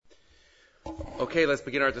Okay, let's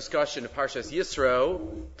begin our discussion of Parshas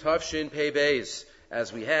Yisro, Tavshin Pei Beis,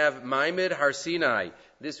 as we have Maimed Har Sinai.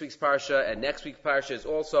 This week's Parsha and next week's Parsha is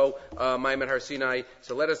also Maimed Har Sinai.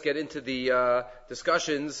 So let us get into the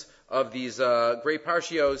discussions of these great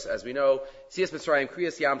Parshios. As we know, Siyas Mitzrayim,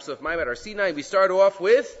 Kriyas Yamsuf, Maimed Har Sinai. We start off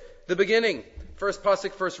with the beginning. First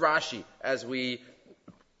Pasuk, first Rashi, as we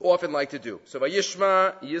often like to do. So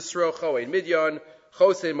Vayishma Yisro Choein Midyan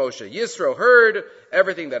Chosei Moshe. Yisro heard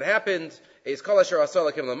everything that happened.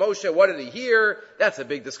 What did he hear? That's a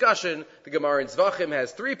big discussion. The Gemara in Zvachim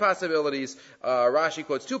has three possibilities. Rashi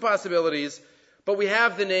quotes two possibilities. But we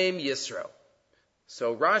have the name Yisro.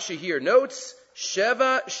 So Rashi here notes,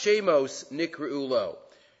 Sheva Shemos Nikru'ulo.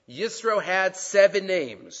 Yisro had 7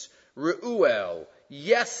 names. Reuel,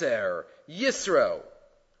 Yeser, Yisro.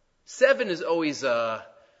 7 is always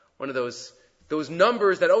one of those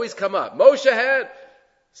numbers that always come up. Moshe had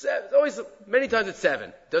 7, always, many times it's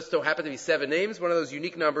 7. Does still happen to be 7 names, one of those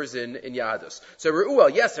unique numbers in Yadus. So Reuel,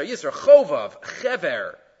 Yeser, Yisro, Chovav,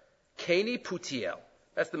 Chever, Keni, Putiel.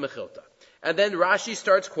 That's the Mechilta. And then Rashi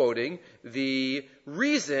starts quoting the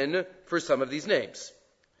reason for some of these names.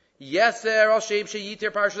 Yeser, al Shem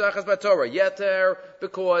Sheyiter, Parsha Achas Batorah. Yeter,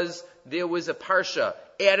 because there was a Parsha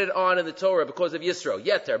added on in the Torah because of Yisro.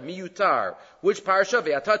 Yeter, Miyutar. Which Parsha?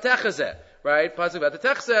 Ve'ata Techazeh. Right? Pasuk Ve'ata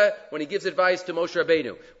Techazeh, when he gives advice to Moshe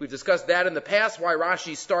Rabbeinu. We've discussed that in the past, why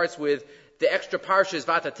Rashi starts with the extra Parshas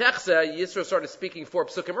Ve'ata Techazeh. Yisro started speaking 4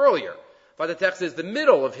 psukim earlier. Ve'ata Techazeh is the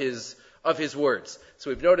middle of his words. So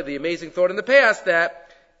we've noted the amazing thought in the past that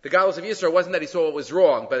the galus of Yisro wasn't that he saw what was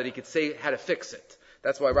wrong, but that he could say how to fix it.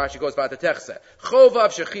 That's why Rashi goes Ve'ata Techazeh. Chovav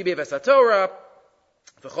Shechibe Vesatorah.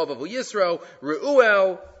 V'chovavu Yisro,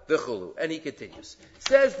 Reuel, v'chulu. And he continues.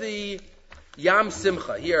 Says the Yam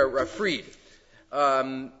Simcha, here, Rafrid,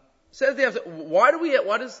 says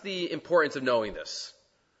what is the importance of knowing this?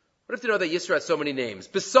 What if to know that Yisro has so many names?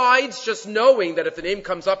 Besides just knowing that if the name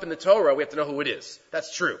comes up in the Torah, we have to know who it is.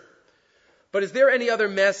 That's true. But is there any other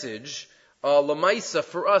message, Lamaisa,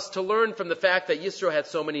 for us to learn from the fact that Yisro had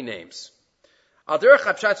so many names? The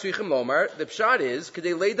pshat is,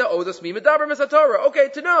 okay,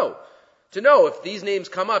 to know if these names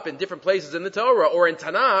come up in different places in the Torah or in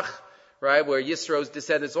Tanakh, right, where Yisro's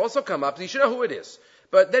descendants also come up, so you should know who it is.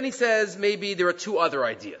 But then he says maybe there are 2 other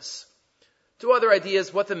ideas. 2 other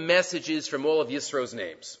ideas, what the message is from all of Yisro's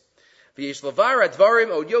names. He goes to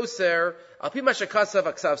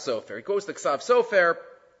Ksav Sofer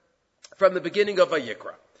from the beginning of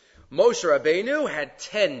Vayikra. Moshe Rabbeinu had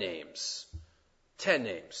 10 names. 10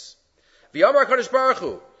 names. V'yamar HaKadosh Baruch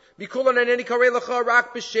Hu, Mikulan aneni karei lecha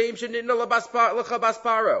rak b'shem shenitna lecha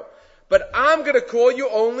basparo. But I'm going to call you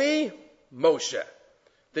only Moshe.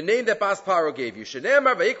 The name that Basparo gave you.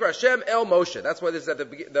 Shenemar vayikra Hashem el Moshe. That's why this is at the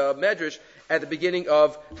Medrash at the beginning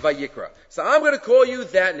of Vayikra. So I'm going to call you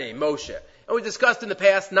that name, Moshe. And we discussed in the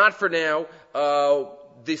past, not for now,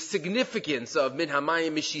 the significance of Min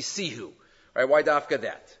Hamayim Mishisihu. Right? Why dafka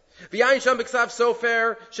that? V'yayin sham b'ksav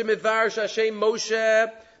sofer shemivar shashem Moshe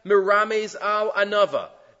mirames al anava.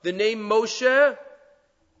 The name Moshe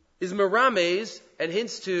is mirames and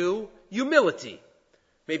hints to humility.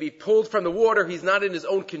 Maybe pulled from the water, he's not in his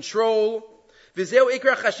own control. And that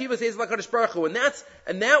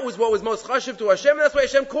was what was most chashiv to Hashem, and that's why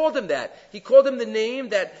Hashem called him that. He called him the name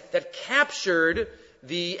that captured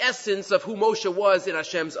the essence of who Moshe was in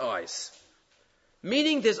Hashem's eyes.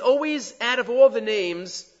 Meaning there's always, out of all the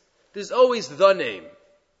names, there's always the name.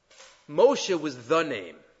 Moshe was the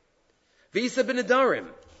name. Visa ben Adarim.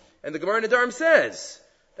 And the Gemara in Adarim says,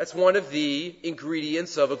 that's one of the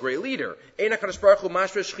ingredients of a great leader. Ein HaKadosh Baruch Hu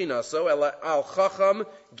mashra shchinaso al chacham,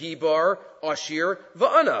 gibar, ashir,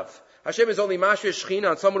 va'anav. Hashem is only mashra shchina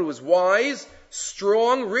on someone who is wise,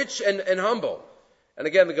 strong, rich, and humble. And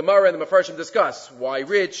again, the Gemara and the Mefarshim discuss why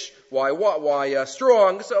rich, why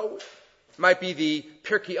strong. So it might be the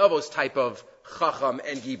Pirkei Avos type of Chacham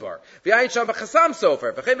and Gibar. V'yayin sham b'chasam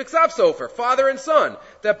sofer, v'chein b'ksav sofer, father and son,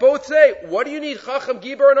 that both say, what do you need Chacham,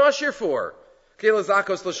 Gibar, and Ashir for?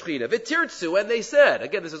 K'elazakos l'shchina. V'tirtzu, and they said,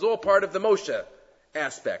 again, this is all part of the Moshe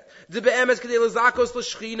aspect. D'be'emes k'elazakos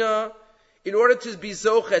l'shchina, in order to be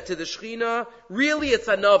zochet to the Shchina, really it's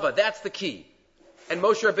anava, that's the key. And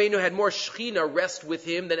Moshe Rabbeinu had more Shchina rest with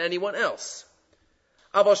him than anyone else.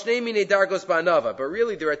 Aval shnei minei dargos ba'anava, but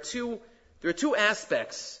really there are two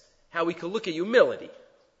aspects how we can look at humility.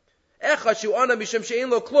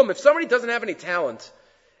 If somebody doesn't have any talent,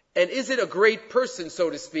 and isn't a great person, so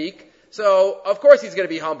to speak, so of course he's going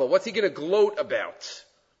to be humble. What's he going to gloat about?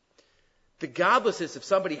 The godlessness if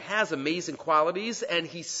somebody has amazing qualities, and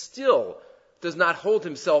he still does not hold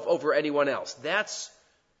himself over anyone else. That's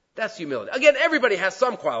humility. Again, everybody has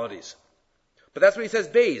some qualities. But that's what he says,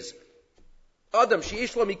 Beis. Adam,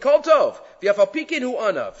 she'ish lo mikol tov, v'yafal pikin hu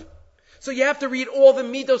anav. So you have to read all the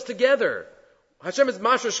midos together. Hashem is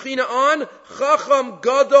Masha Shechina on, Chacham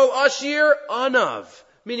Gadol Ashir Anav.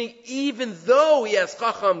 Meaning, even though he has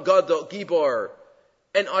Chacham Gadol Gibor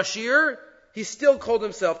and Ashir, he still called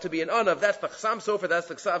himself to be an Anav. That's the Chasam Sofer, that's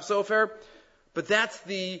the Ksav Sofer. But that's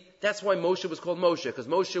why Moshe was called Moshe, because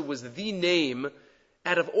Moshe was the name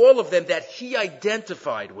out of all of them that he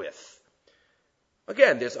identified with.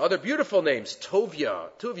 Again, there's other beautiful names,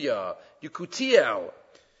 Tuvia, Yekutiel.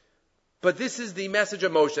 But this is the message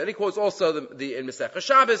of Moshe. And he quotes also in Masechah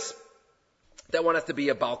Shabbos, that one has to be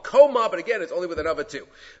a Balkoma, but again, it's only with another two.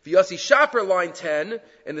 V'yossi Shaper, line 10,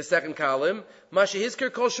 in the second column, Masha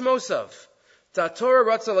Hizker Kol Shemosav. Ta'torah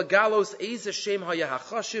Ratza Lagalos Eiz Hashem Haya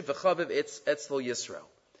HaChashiv V'chaviv Etzlo Yisro.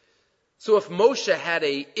 So if Moshe had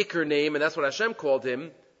a Iker name, and that's what Hashem called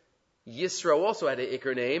him, Yisro also had a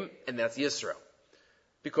Iker name, and that's Yisro.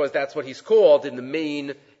 Because that's what he's called in the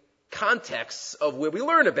main contexts of where we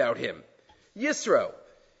learn about him. Yisro.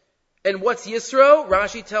 And what's Yisro?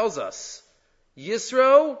 Rashi tells us.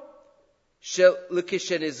 Yisro,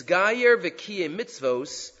 l'kishenizgayer v'kiyeh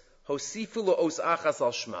mitzvos, hosifu lo'os achas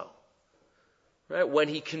al shmo. Right? When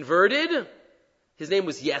he converted, his name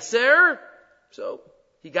was Yeser, so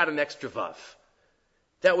he got an extra vav.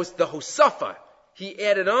 That was the hosafa. He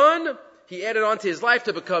added on to his life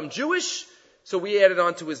to become Jewish, so we added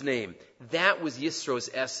on to his name. That was Yisro's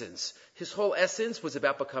essence. His whole essence was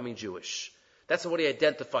about becoming Jewish. That's what he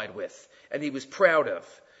identified with, and he was proud of.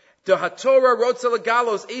 The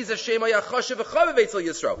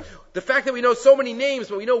fact that we know so many names,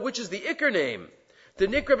 but we know which is the Iker name. The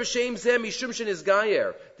Nikra b'shem zeh mishum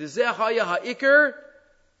shenizgayer. The zeh haya ha'ikr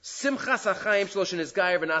simchas ha'chaim shelo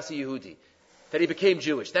shenizgayer v'nasi Yehudi. That he became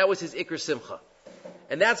Jewish. That was his Iker simcha.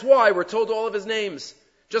 And that's why we're told all of his names.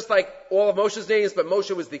 Just like all of Moshe's names, but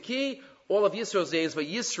Moshe was the key. All of Yisro's names, but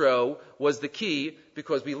Yisro was the key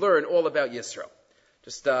because we learn all about Yisro.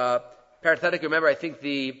 Just parenthetic, remember, I think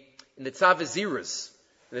in the Tzav V'Ziruz,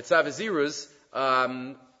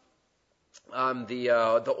 the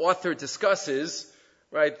author discusses,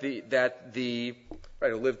 right, who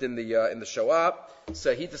lived in the Shoah.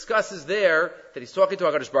 So he discusses there that he's talking to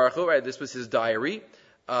HaKadosh Baruch Hu, right? This was his diary,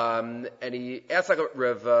 and he asks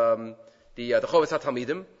the Chovetz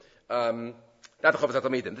HaTalmidim, not the Chovetz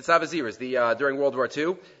HaTalmidim, the Tzav V'Ziruz, during World War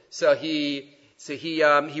II. So he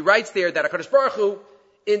writes there that HaKadosh Baruch Hu,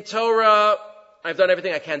 in Torah, I've done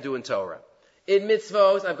everything I can do in Torah. In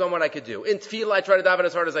mitzvos, I've done what I could do. In tefillah, I try to daven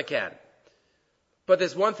as hard as I can. But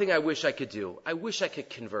there's one thing I wish I could do. I wish I could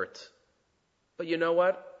convert. But you know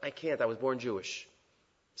what? I can't. I was born Jewish.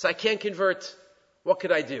 So I can't convert. What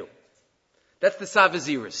could I do? That's the Tzav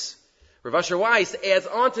V'Ziruz. Rav Asher Weiss adds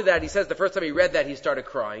on to that. He says the first time he read that, he started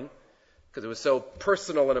crying because it was so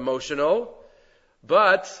personal and emotional.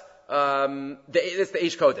 But it's the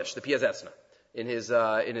Eish Kodesh, the Piaz Etzna, in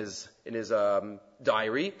his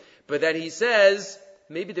diary. But then he says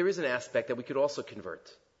maybe there is an aspect that we could also convert.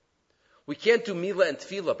 We can't do Milah and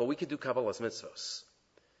Tefillah, but we could do Kabbalas Mitzvos.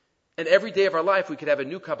 And every day of our life, we could have a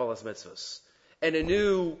new Kabbalas Mitzvos and a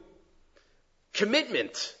new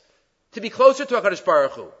commitment to be closer to HaKadosh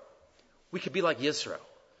Baruch Hu. We could be like Yisro.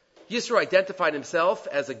 Yisro identified himself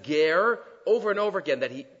as a ger over and over again,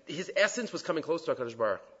 that his essence was coming close to HaKadosh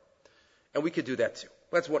Baruch Hu. And we could do that too.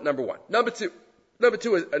 That's number one. Number two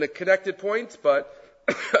is a connected point, but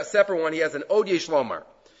a separate one. He has an Od Yesh Lomar.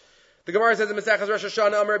 The Gemara says in Masechas Rosh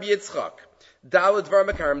Hashanah, Amar Rabbi Yitzchak, Daled Dvar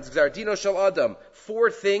Mekarim, Gzar Dino Shel Adam. 4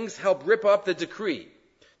 things help rip up the decree.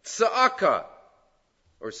 Tza'aka,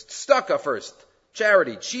 or Staka first,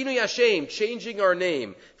 charity. Shinui Hashem, changing our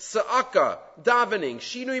name. Tza'aka, davening.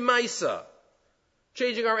 Shinui Maisa,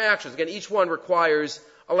 changing our actions. Again, each one requires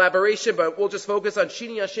elaboration, but we'll just focus on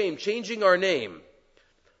Shinui Hashem, changing our name.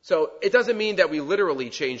 So it doesn't mean that we literally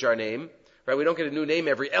change our name, right? We don't get a new name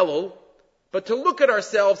every Elul, but to look at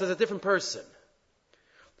ourselves as a different person.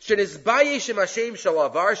 This is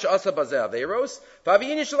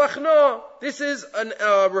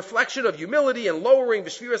a reflection of humility and lowering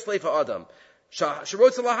V'shviras Leifa Adam.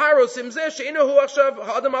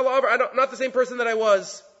 Not the same person that I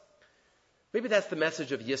was. Maybe that's the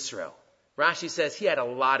message of Yisro. Rashi says he had a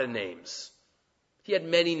lot of names. He had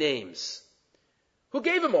many names. Who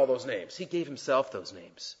gave him all those names? He gave himself those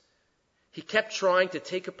names. He kept trying to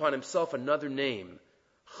take upon himself another name.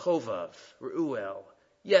 Chovav, Reuel,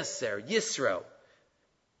 Yeser, Yisro.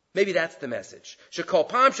 Maybe that's the message. Shekol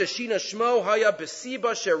pam sheshina shmo haya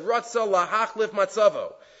besiba sheratza lahachlif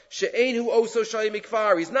matzavo. She'ein hu oso shayim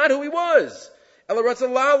mikvar. He's not who he was. Ela ratza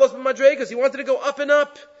la'alos b'madregas. He wanted to go up and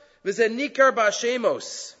up. V'zen nikar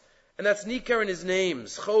ba'ashemos. And that's Nikar in his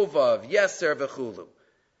names, Chovav, Yeser, V'chulu.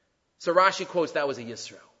 So Rashi quotes that was a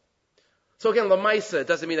Yisro. So again, Lamaisa, it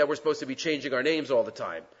doesn't mean that we're supposed to be changing our names all the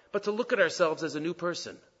time, but to look at ourselves as a new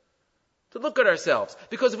person. To look at ourselves.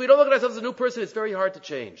 Because if we don't look at ourselves as a new person, it's very hard to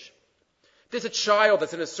change. If there's a child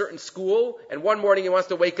that's in a certain school, and one morning he wants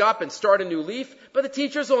to wake up and start a new leaf, but the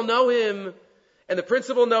teachers all know him, and the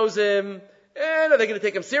principal knows him, and are they going to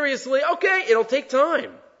take him seriously? Okay, it'll take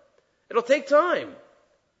time. It'll take time.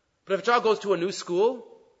 But if a child goes to a new school,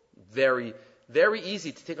 very, very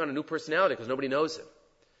easy to take on a new personality because nobody knows him.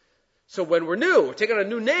 So when we're new, we're taking on a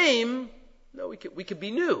new name, no, we could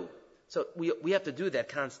be new. So we have to do that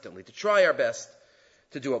constantly, to try our best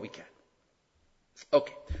to do what we can.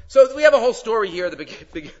 Okay, so we have a whole story here at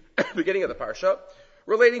the beginning of the Parsha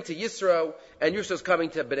relating to Yisro, and Yisro's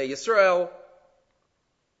coming to Bnei Yisrael.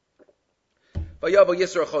 Vayavo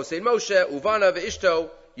Yisro Chosein Moshe, Uvana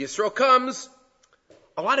ve'ishto. Yisro comes.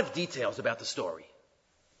 A lot of details about the story.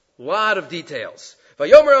 A lot of details.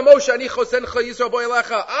 Vayomer Moshe, ani chosencha Yisro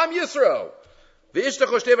bo'elecha. I'm Yisro.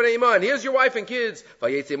 Ve'ishtecho shtei bnei iman. Here's your wife and kids.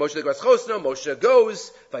 Vayetze Moshe legras chosno. Moshe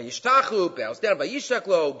goes. Vayishtachu, bows down.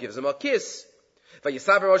 Vayishtaklo, gives him a kiss.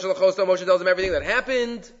 Vayisaber Moshe lechosno. Moshe tells him everything that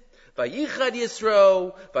happened. Vayichad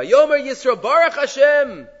Yisro. Vayomer Yisro, Baruch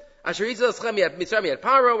Hashem. Asher yitzal eschem yad Mitzrayim yad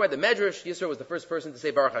Paro, where the Medrash, Yisro was the first person to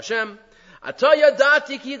say Baruch Hashem. Ataya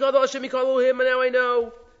dati ki yikadol Hashem yikalu him, and now I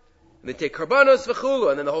know. And they take karbanos v'chulu,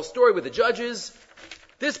 and then the whole story with the judges.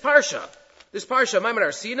 This parsha, Maimon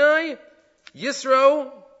Har Sinai,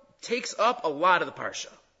 Yisro takes up a lot of the parsha.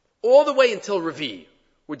 All the way until Revi,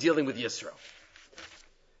 we're dealing with Yisro.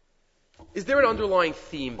 Is there an underlying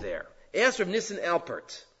theme there? Ask Rav Nissen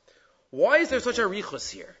Alpert, why is there such a arichus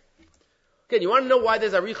here? Again, you want to know why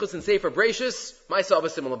there's arichus in Sefer Breishis? Ma'aseh Avos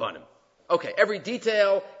Simul Labanim. Okay, every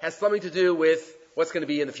detail has something to do with what's going to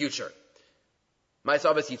be in the future.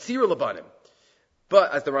 Ma'aseh Avos Yitziru Labanim.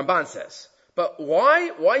 But, as the Ramban says, but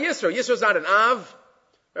why Yisro? Yisro's not an Av.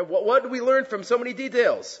 What do we learn from so many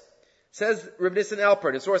details? Says Rav Nissen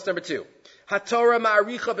Alpert in source number 2. HaTorah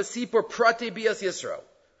ma'aricha b'sipur prati bias Yisro.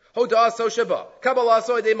 Hoda'aso sheba.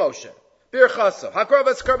 Kabbalaso edei Moshe. Birchaso.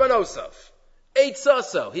 Hakravas karbanosov.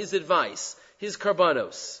 Eitzaso. His advice. His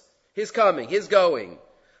karbanos. His coming. His going.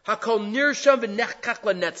 Hakol nirsham v'nechkach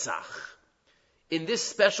lanetzach. In this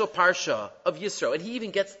special parsha of Yisro, and he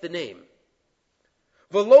even gets the name.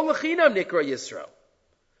 V'lo lechinam nikra Yisro.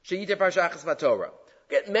 She'yiter parsha achas v'Torah.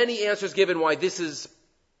 Get many answers given why this is,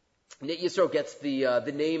 Yisro gets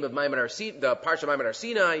the name of Maimon Har Sinai, the parsha Maimon Har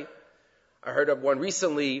Sinai. I heard of one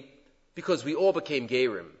recently, because we all became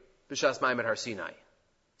Gerim, b'shas Maimon Har Sinai,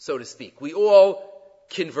 so to speak. We all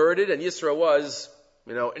converted, and Yisro was,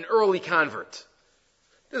 an early convert.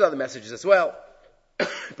 There's other messages as well.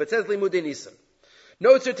 But says Limudei Nisan.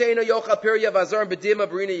 No tzerteino yochal pirya v'azar b'dima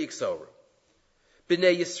b'rina yiksoru.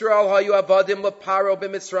 B'nei Yisrael hayu abadim leparo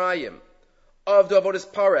b'mitzrayim. Of the avodas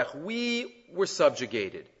parech. We were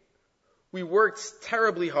subjugated. We worked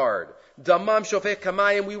terribly hard. Damam shofech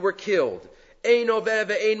kamayim, we were killed. Ein oveh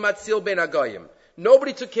ve'ein matzil ben agayim.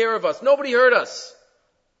 Nobody took care of us. Nobody heard us.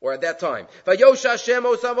 Or at that time. Vayosha Hashem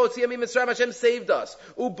osavot siyami Mitzrayim, Hashem saved us.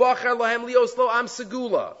 Ubachar lahem lios lo am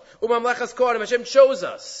segula. Umamlechas kodim, Hashem chose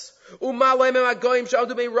us. Umalahem agayim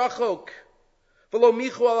sha'adu bei rachok. V'lo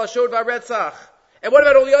michu al hashod v'aretzach. And what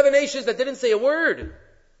about all the other nations that didn't say a word?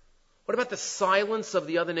 What about the silence of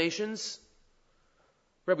the other nations?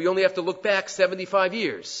 We only have to look back 75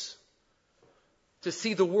 years to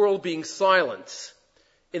see the world being silent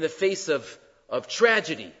in the face of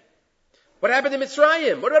tragedy. What happened in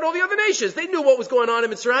Mitzrayim? What about all the other nations? They knew what was going on in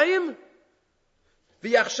Mitzrayim.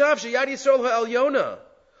 V'yachshav sheyad Yisrael ha'elyona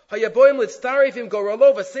hayaboim litztarefim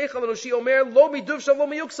goralo v'seichel enoshi omer lo miduv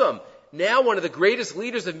shalom miyuksam. Now one of the greatest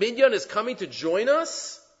leaders of Midyan is coming to join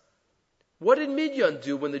us. What did Midyan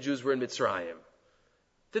do when the Jews were in Mitzrayim?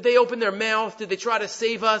 Did they open their mouth? Did they try to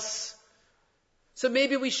save us? So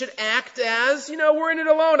maybe we should act as, we're in it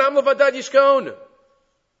alone. Am levadad yishkon.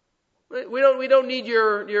 We don't need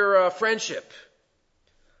your friendship.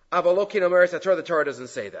 Avalokin omeres HaTorah, the Torah doesn't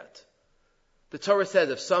say that. The Torah says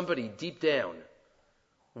if somebody deep down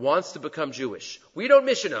wants to become Jewish, we don't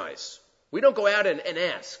missionize. We don't go out and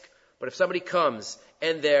ask. But if somebody comes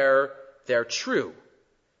and they're true,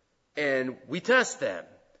 and we test them,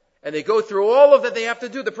 and they go through all of that they have to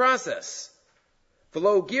do, the process.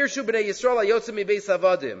 V'lo girshu b'nei Yisrael hayotzim mibeis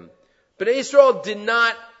avadim. B'nei Yisrael did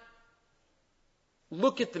not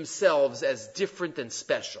look at themselves as different and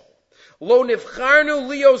special. Lo nivcharnu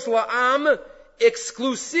lios la'am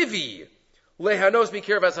exclusivi lehanos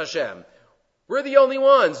mikirvas Hashem. We're the only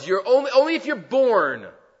ones. You're only if you're born.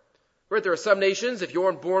 Right? There are some nations, if you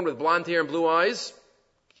weren't born with blonde hair and blue eyes,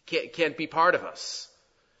 you can't be part of us.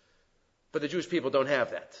 But the Jewish people don't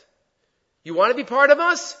have that. You want to be part of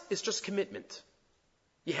us? It's just commitment.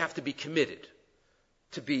 You have to be committed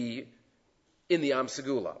to be in the Am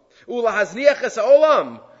Segula. Ula hazniach es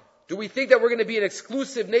ha'olam. Do we think that we're going to be an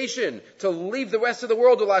exclusive nation to leave the rest of the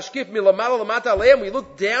world? Ulashkif milamala lamata aleim. We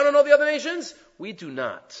look down on all the other nations? We do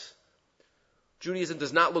not. Judaism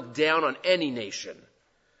does not look down on any nation.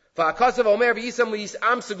 We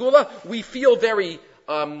feel very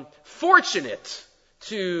fortunate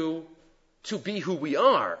to be who we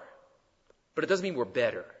are. But it doesn't mean we're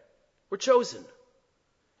better. We're chosen.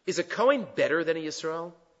 Is a Kohen better than a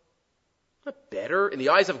Yisrael? Not better. In the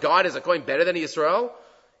eyes of God, is a Kohen better than a Yisrael?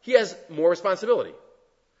 He has more responsibility.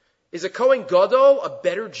 Is a Kohen Gadol a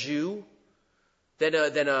better Jew than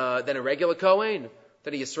a regular Kohen,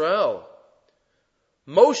 than a Yisrael?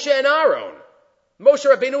 Moshe and Aaron. Moshe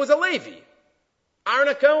Rabbeinu was a Levi. Aaron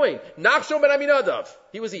a Kohen. Nachshon ben Aminadav.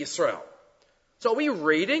 He was a Yisrael. So are we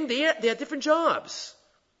rating? They had different jobs.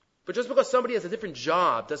 But just because somebody has a different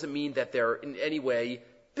job doesn't mean that they're in any way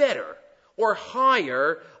better or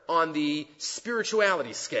higher on the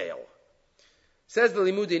spirituality scale. Says the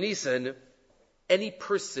Limudei Nisan, any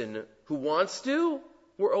person who wants to,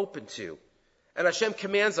 we're open to. And Hashem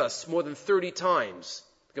commands us more than 30 times,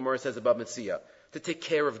 the Gemara says above Metzia, to take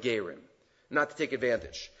care of Gerim, not to take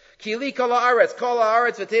advantage. Kili kol haaretz,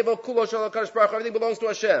 v'teivo kulo shel HaKadosh Baruch Hu, everything belongs to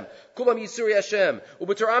Hashem. Kulam Yisuri Hashem.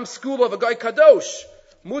 U'b'toram skula v'goy kadosh.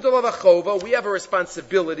 Mutal v'chova, we have a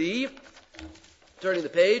responsibility. Turning the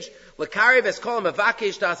page. L'karev es kol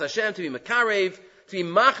ha'mavakesh das Hashem, to be makarev, to be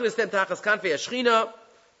machlis them tachas kanfei hashchina.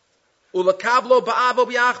 U'lakablo ba'avo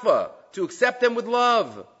b'yachva, to accept them with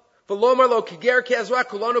love. V'lomar lo kiger ke'ezra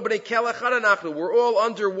kulanu b'nei kel echad anachnu, we're all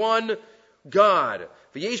under one God.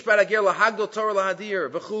 V'yesh barager lahagdol Torah lahadir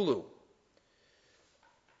v'chulu.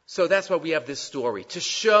 So that's why we have this story, to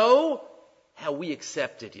show how we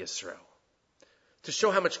accepted Yisro. To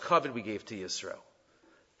show how much kavod we gave to Yisro.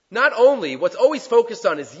 Not only, what's always focused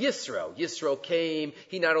on is Yisro. Yisro came,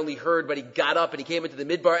 he not only heard, but he got up and he came into the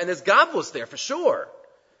midbar, and there's gavus there for sure.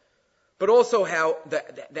 But also how,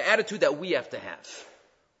 the attitude that we have to have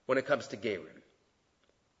when it comes to Gerim.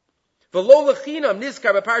 V'lo lechinam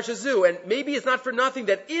nizkar b'parsha zu, and maybe it's not for nothing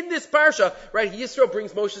that in this parsha, right, Yisro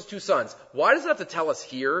brings Moshe's 2 sons. Why does it have to tell us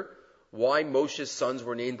here why Moshe's sons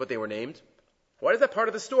were named what they were named? Why is that part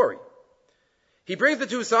of the story? He brings the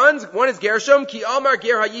 2 sons. One is Gershom, ki amar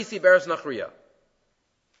ger hayisi beres nachriya.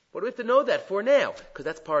 What do we have to know that for now? Because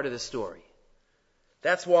that's part of the story.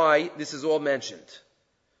 That's why this is all mentioned.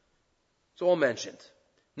 It's all mentioned.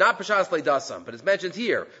 Not Pashas Leidasam, but it's mentioned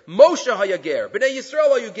here. Moshe hayager, b'nei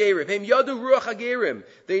Yisrael hayagerim, hem yadu ruach hagerim.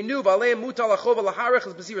 They knew, v'aleim mutal achova laharech,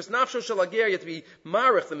 as mesiras nafsho shel hager, you have to be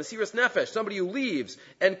marich, the mesiras nefesh, somebody who leaves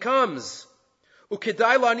and comes.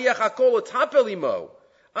 Ukedai la'aniach hakol etapel imo.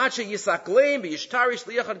 Make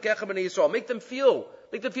them feel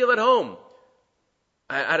at home.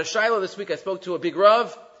 At a Shiloh this week, I spoke to a big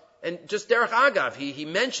Rav, and just Derech Agav, he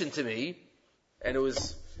mentioned to me, and it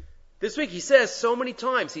was, this week he says so many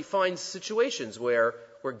times he finds situations where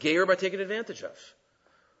Gerim are taken advantage of.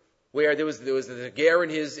 Where there was a Ger in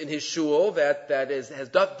his shul that has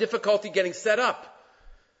difficulty getting set up.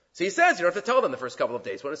 So he says, you don't have to tell them the first couple of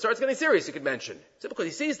days. When it starts getting serious, you could mention. So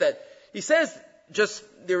because he says, just,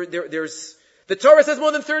 there's, the Torah says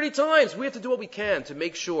more than 30 times, we have to do what we can to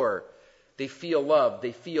make sure they feel loved,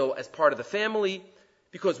 they feel as part of the family,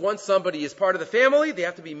 because once somebody is part of the family, they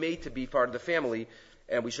have to be made to be part of the family,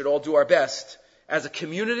 and we should all do our best as a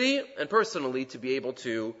community and personally to be able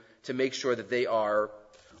to make sure that they are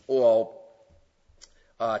all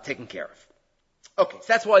taken care of. Okay, so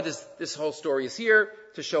that's why this whole story is here,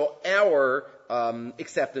 to show our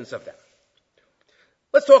acceptance of that.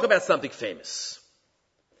 Let's talk about something famous.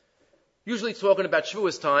 Usually talking about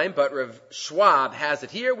Shavuos time, but Rav Schwab has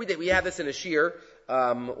it here. We had this in a shir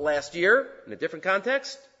last year in a different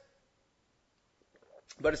context.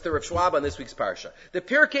 But it's the Rav Schwab on this week's parsha. The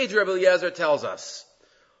Pirkei Rav Eliezer tells us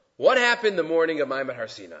what happened the morning of Ma'amad Har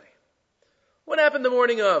Sinai. What happened the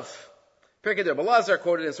morning of Pirkei Rav Eliezer,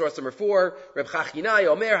 quoted in source number 4. Reb Chachinai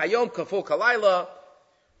Omer Hayom Kaful Kalayla.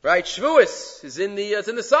 Right, Shavuos is it's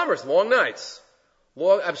in the summers, long nights.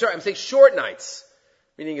 I'm saying short nights.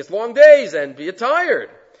 Meaning it's long days and be tired.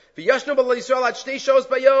 V'yashnu b'lo Yisrael ad shtei shos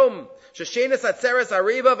bayom. Sheshenes atzeres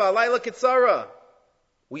ariva v'alayla kitzara.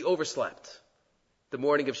 We overslept the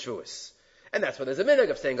morning of Shavuos. And that's why there's a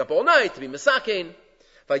minhag of staying up all night to be mesakein.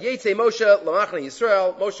 V'yetze Moshe l'machne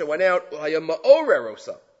Yisrael. Moshe went out. Hayam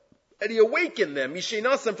ma'orerosa. And he awakened them.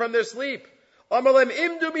 Mishinasam from their sleep. Amalem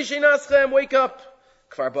imdu mishinaschem. Wake up.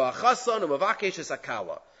 Kvar ba'achasan u'mavakesh es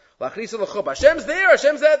akala. Hashem's there.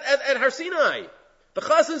 Hashem's at Har Sinai. The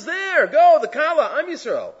Chas is there. Go, the Kala, I'm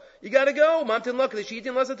Yisro. You gotta go. Mamtin Lak, the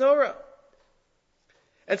Shiitin Lasa Torah.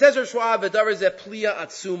 And says Rav Schwab, V'davar zeh pliya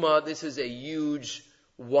atzuma, this is a huge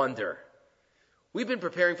wonder. We've been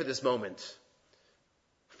preparing for this moment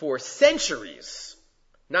for centuries.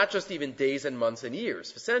 Not just even days and months and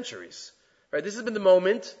years, for centuries. Right? This has been the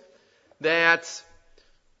moment that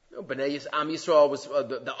Bnei Am Yisrael was,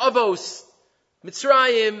 the Avos,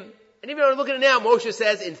 Mitzrayim, and even though looking at it now, Moshe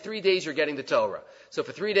says, in 3 days you're getting the Torah. So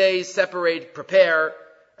for 3 days, separate, prepare,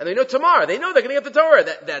 and they know tomorrow, they know they're going to get the Torah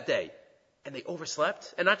that day. And they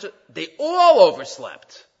overslept, and not just, they all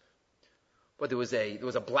overslept. But there was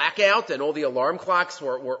a blackout, and all the alarm clocks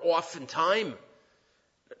were off in time.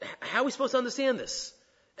 How are we supposed to understand this?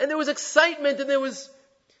 And there was excitement, and there was,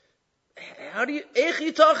 maybe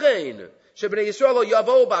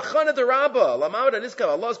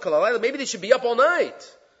they should be up all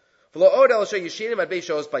night. So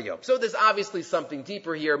there's obviously something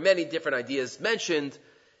deeper here, many different ideas mentioned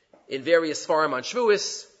in various Sfarim on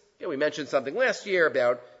Shavuos. We mentioned something last year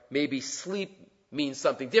about maybe sleep means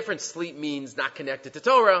something different. Sleep means not connected to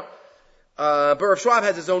Torah. But Rav Schwab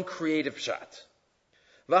has his own creative shot.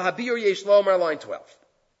 V'habir yesh lomar, line 12.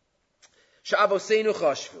 Sha'avoseinu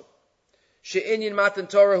chashvu. She'inyin matan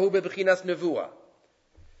Torah hu bebechinas nevuah.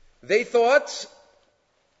 They thought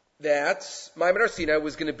that Maimon Har Sinai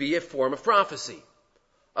was going to be a form of prophecy,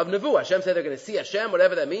 of nevuah. Hashem said they're going to see Hashem,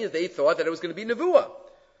 whatever that means. They thought that it was going to be nevuah.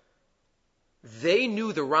 They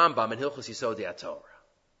knew the Rambam in Hilchos Yisodei HaTorah.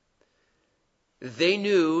 They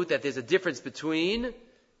knew that there's a difference between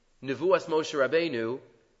Nevuas Moshe Rabbeinu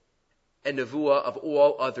and Nevuah of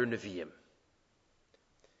all other Nevi'im.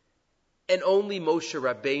 And only Moshe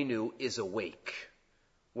Rabbeinu is awake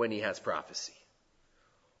when he has prophecy.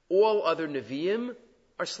 All other Nevi'im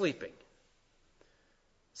are sleeping.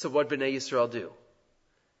 So what Bnei Yisrael do?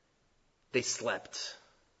 They slept.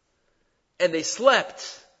 And they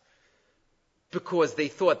slept because they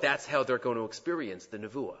thought that's how they're going to experience the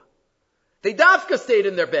Nevuah. They dafka stayed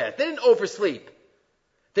in their bed. They didn't oversleep.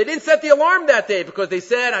 They didn't set the alarm that day because they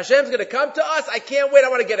said, Hashem's going to come to us. I can't wait. I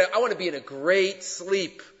want to be in a great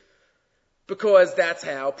sleep. Because that's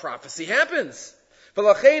how prophecy happens. They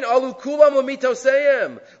went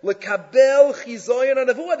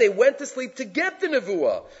to sleep to get the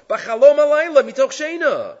Nevuah.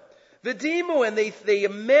 V'dimu, and they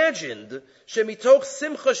imagined shemitoch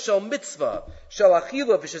simcha shel mitzvah shel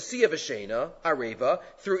achila v'shasiya v'sheina areva,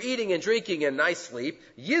 through eating and drinking and nice sleep,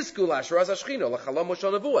 yizku l'asheraz hashchina l'chalom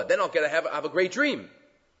shel nevuah. Then I'll get to have a great dream.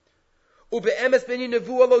 Ube'emes b'nei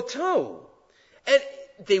nevuah loto, and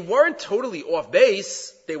they weren't totally off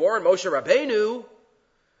base. They weren't Moshe Rabbeinu.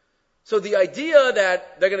 So the idea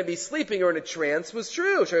that they're going to be sleeping or in a trance was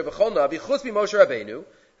true. As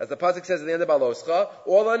the pasuk says at the end of Baloscha,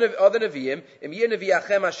 all other Nevi'im, im yeh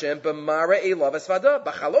Nevi'achem Hashem b'mare elav esvada,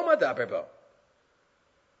 b'chalom adaber bo.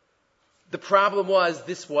 The problem was,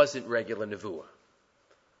 this wasn't regular Nevuah.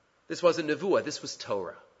 This wasn't Nevuah, this was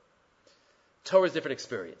Torah. Torah's a different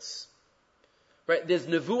experience. Right? There's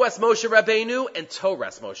Nevuas Moshe Rabbeinu and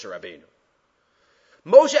Torah's Moshe Rabbeinu.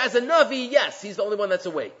 Moshe as a Navi, yes, he's the only one that's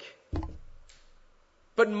awake.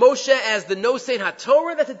 But Moshe as the Nosein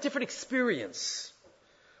HaTorah, that's a different experience.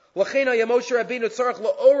 L'chein haya Moshe Rabbeinu tzarach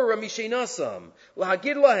la'orah mishenasam,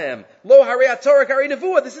 lahagid lahem, lo harei HaTorah karei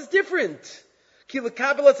nevuah. This is different. Ki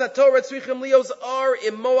l'kabelas HaTorah tzrichem lios ar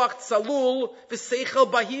im moach tzalul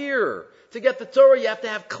v'seichel bahir. To get the Torah, you have to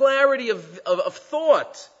have clarity of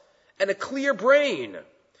thought and a clear brain.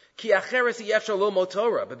 Ki acheres yefshar lo mo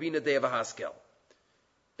Torah, b'bina dei v'haskel.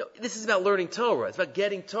 No, this is about learning Torah. It's about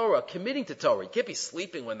getting Torah, committing to Torah. You can't be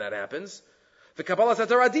sleeping when that happens. The Kabbalah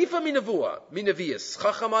Torah adifa minavuah, minavias,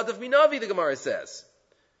 chacham adav minavi, the Gemara says.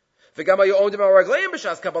 And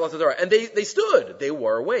they stood, they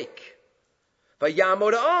were awake.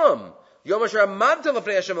 Vayamod am, yom asher amadta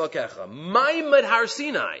lefnei Hashem Elokecha, Maimad Har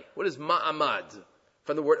Sinai. What is ma'amad?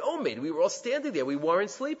 From the word omid, we were all standing there, we weren't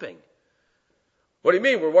sleeping. What do you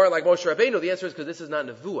mean, we weren't like Moshe Rabbeinu? The answer is because this is not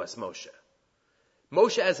Nevuas Moshe.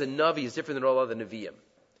 Moshe as a Navi is different than all other Nevi'im.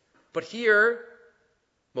 But here,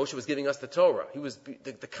 Moshe was giving us the Torah. He was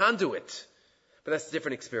the conduit. But that's a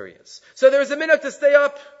different experience. So there is a minute to stay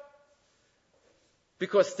up.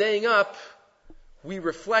 Because staying up, we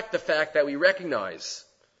reflect the fact that we recognize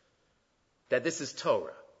that this is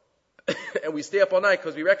Torah. And we stay up all night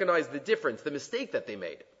because we recognize the difference, the mistake that they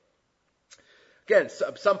made. Again,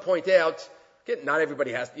 some point out, again, not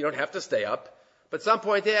everybody you don't have to stay up, but some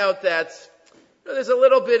point out that there's a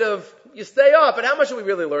little bit of, you stay up, but how much are we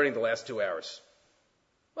really learning the last 2 hours?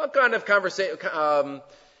 What kind of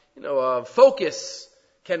focus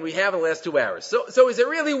can we have in the last 2 hours? So is it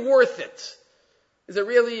really worth it? Is it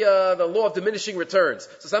really the law of diminishing returns?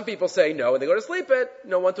 So some people say no, and they go to sleep at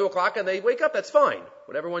 1, 2 o'clock, and they wake up. That's fine,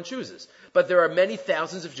 whatever one chooses. But there are many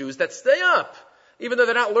thousands of Jews that stay up, even though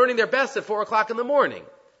they're not learning their best at 4 o'clock in the morning,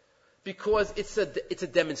 because it's a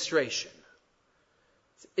demonstration.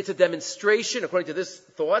 It's a demonstration, according to this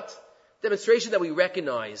thought, demonstration that we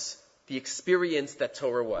recognize the experience that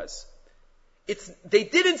Torah was. They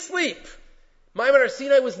didn't sleep. Maimon Har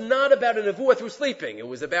Sinai was not about a nevuah through sleeping. It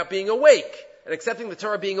was about being awake and accepting the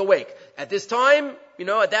Torah, being awake. At this time,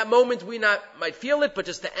 at that moment, we might feel it, but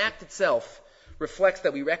just the act itself reflects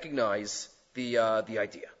that we recognize the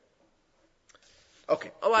idea.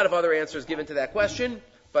 Okay, a lot of other answers given to that question,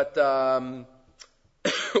 but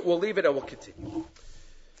we'll leave it and we'll continue.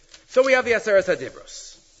 So we have the Aseres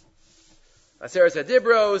HaDibros. Aseres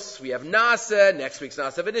HaDibros, we have Nasa, next week's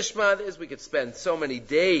Nasa V'Nishma. We could spend so many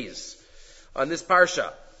days on this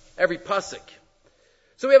parsha, every pasuk.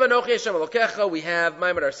 So we have Anochi Hashem Elokecha, we have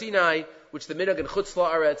Maimon Har Sinai, which the minhag in Chutz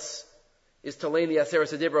La'aretz is to lay in the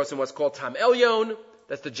Aseres HaDibros in what's called Tam Elyon.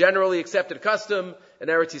 That's the generally accepted custom. In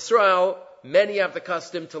Eretz Yisrael, many have the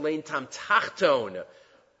custom to lay in Tam Tachton,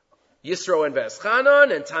 Yisro and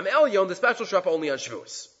Veschanan, and Tam Elyon, the special shrafa only on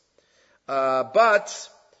Shavuos. But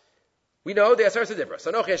we know the Aseres HaDibros.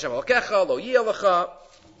 Anochi Hashem Elokecha, Lo Yiyeh.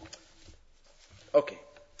 Okay.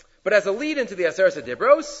 But as a lead into the Aseres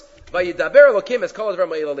HaDibros, Vayidaber Elokim es kol advar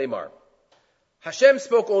ma'ila leimar. Hashem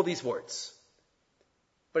spoke all these words.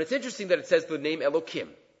 But it's interesting that it says the name Elokim,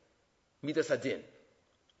 Midas Hadin.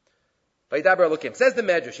 Vayidaber Elokim. Says the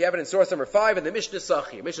Medrash, you have it in source number 5 in the Mishnah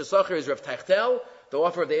Sachir. Mishnah Sachir is Rav Tachtel, the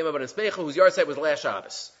author of the Ema Ben Espeichel, whose yard site was last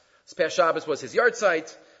Shabbos. This past Shabbos was his yard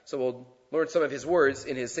site, so we'll learn some of his words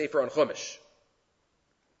in his Sefer on Chumash.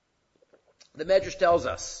 The Medrash tells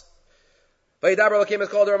us, Vayidaber Elokim es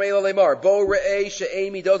kol advar ma'ila leimar. Bo re'ei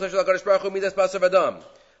she'ei midos shel HaKadosh Baruch Hu midas basar v'adam.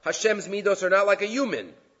 Hashem's midos are not like a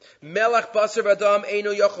human. Melach basar v'adam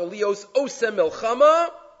eino yachol lios osem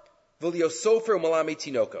melchama v'lios sofer u'malami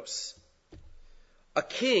tinokos. A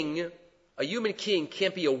human king,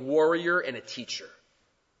 can't be a warrior and a teacher.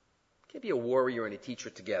 Can't be a warrior and a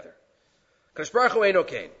teacher together. HaKadosh Baruch Hu eino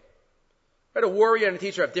kain. Right, a warrior and a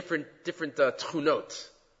teacher have different tchunot,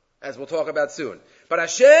 as we'll talk about soon. But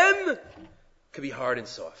Hashem could be hard and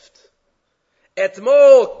soft.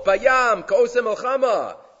 Etmol bayam ka'osem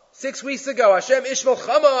melchama. 6 weeks ago, Hashem ish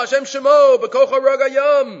melchama, Hashem shemo, b'kocha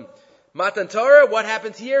ragayam. Matan Torah, what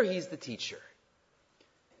happens here? He's the teacher.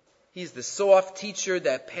 He's the soft teacher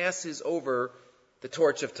that passes over the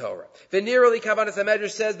torch of Torah. Venerally, Kavanas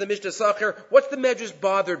HaMedrash says, the Mishnah Sachir, what's the Medrash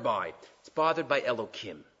bothered by? It's bothered by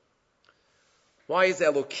Elokim. Why is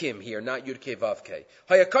Elokim here, not Yud-Kei Vav-Kei?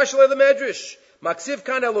 Hayakashla the Medrash. Maksiv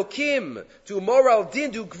kan Elokim to moral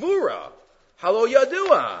din du gvura. Halo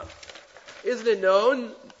yadua. Isn't it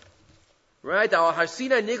known? Right? Al Har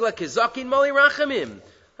Sinai nigla kezakin mali rachamim.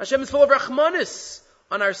 Hashem is full of rachmanis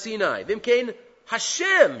on Har Sinai. Vimkein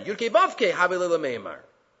Hashem Yud-Kei Vav-Kei habilila meimar.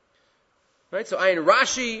 Right? So Ayin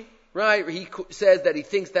Rashi, right? He says that he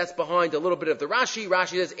thinks that's behind a little bit of the Rashi.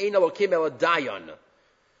 Rashi says Ein Elokim ela dayan.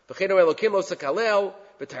 V'cheinu Elokim lo sakalel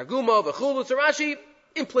v'targuma v'chulu. So Rashi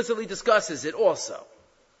implicitly discusses it also.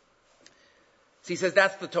 So he says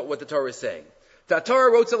that's what the Torah is saying. The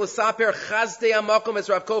Torah wrote to l'saper chazdei hamakom es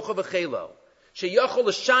Rav Kocha v'chelo sheyachol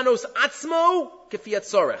l'shanos atzmo kefiyat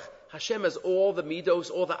tzorech. Hashem has all the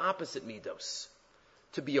midos, all the opposite midos,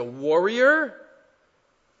 to be a warrior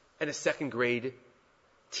and a second grade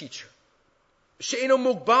teacher. She'eno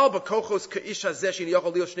mugbal b'kochos ka'ish hazeh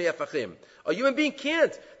she'yachol lios shnei afachim. A human being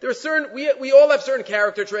can't. There are certain, we all have certain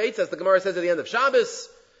character traits, as the Gemara says at the end of Shabbos.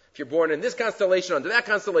 If you're born in this constellation, under that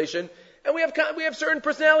constellation, and we have certain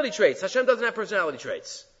personality traits. Hashem doesn't have personality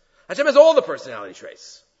traits. Hashem has all the personality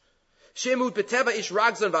traits. Shemut b'teva ish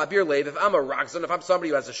ragzon v'abir lev. If I'm a ragzon, if I'm somebody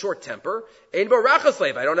who has a short temper, ein bo rachas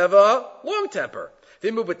lev. I don't have a long temper.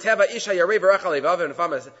 V'imut b'teva ish hayarei v'rachal levav. And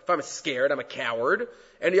if I'm scared, I'm a coward.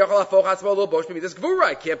 And yachal hafoch atzmo lo bosh maybe this gvura.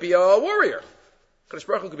 I can't be a warrior. Kadosh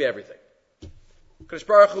Baruch Hu could be everything. Kadosh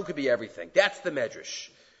Baruch Hu could be everything. That's the medrash.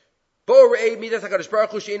 Bo re'ei midas HaKadosh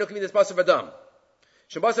Baruch Hu she'eno k'midas basar v'adam.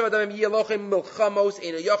 Shebasar v'adam yelochem milchamos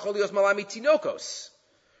eno yachol lios malami tinokos.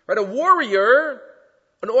 Right, a warrior,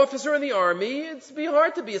 an officer in the army, it'd be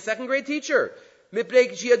hard to be a second grade teacher. You need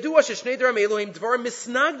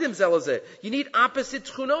opposite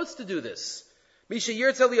tchunots to do this. You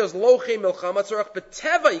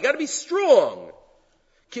got to be strong.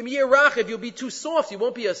 If you'll be too soft, you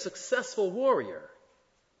won't be a successful warrior.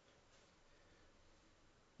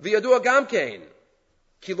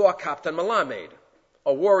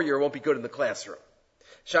 A warrior won't be good in the classroom.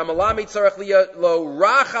 Shamalami tzarech liya lo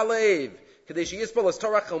rach alev. Kadesh yispol es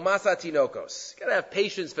torach chumasa tinokos. Gotta have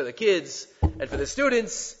patience for the kids and for the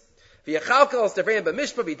students. V'yachalkel es tevreim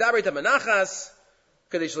b'mishpa v'dabrei tamanachas.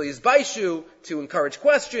 Kadesh liyizbaishu, to encourage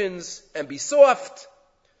questions and be soft.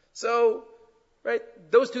 So, right,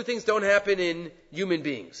 those two things don't happen in human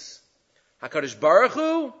beings. HaKadosh Baruch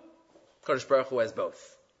Hu has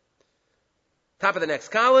both. Top of the next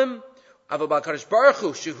column. Aval HaKadosh Baruch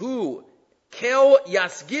Hu, shehu kel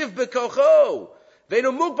yasgiv b'kocho.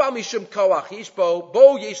 Ve'nu mugbal mishum koach yishbo,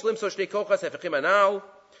 bo yesh limso shnei kochas hefechim anal.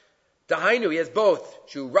 Dahainu, he has both.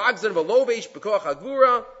 Shu ragzan v'lovesh b'koach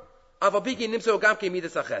hagvura, aval biki nimso gamke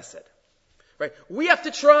midas hachesed. Right? We have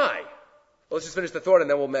to try. Well, let's just finish the thought and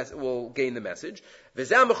then we'll gain the message.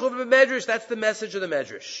 V'zeh mechuv b'medrash, that's the message of the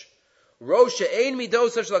medrash. Rosh she'ein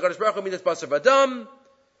midos shel HaKadosh Baruch Hu midas basar v'adam.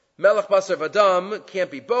 Melech basar v'adam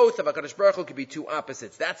can't be both. HaKadosh Baruch Hu can be two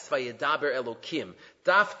opposites. That's vayedaber Elokim.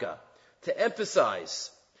 Dafka, to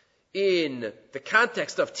emphasize in the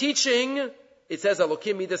context of teaching, it says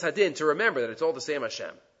Elokim midas hadin, to remember that it's all the same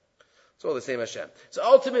Hashem. It's all the same Hashem. So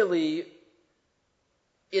ultimately,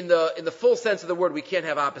 in the full sense of the word, we can't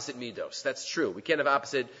have opposite midos. That's true. We can't have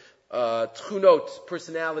opposite tchunot,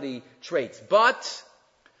 personality traits. But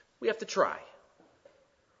we have to try.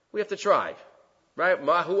 We have to try. Right?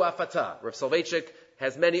 Mahu afata. Rav Soloveitchik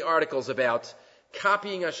has many articles about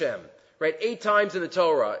copying Hashem. Right? 8 times in the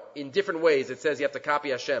Torah, in different ways, it says you have to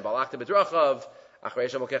copy Hashem. Balachta b'drachav, achrei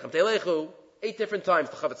Hashem lokechem telechu. 8 different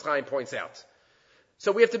times the Chavetz Chaim points out.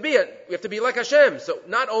 So we have to be like Hashem. So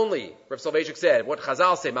not only, Rav Soloveitchik said, what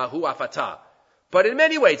Chazal say, Mahu afata. But in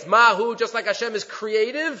many ways, Mahu, just like Hashem is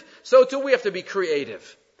creative, so too we have to be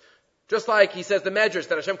creative. Just like he says the Medrash,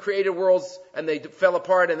 that Hashem created worlds and they fell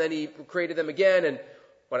apart and then he created them again. And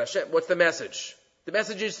what's the message? The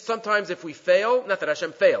message is sometimes if we fail, not that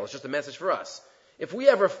Hashem fails, it's just a message for us. If we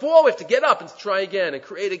ever fall, we have to get up and try again and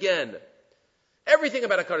create again. Everything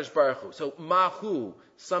about HaKadosh Baruch Hu. So Mahu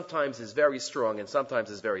sometimes is very strong and sometimes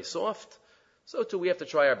is very soft. So too we have to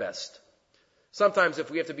try our best. Sometimes if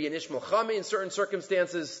we have to be an Ishmael Chami in certain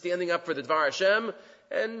circumstances, standing up for the Dvar Hashem,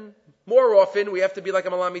 and more often we have to be like a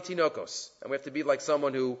Malami Tinokos. And we have to be like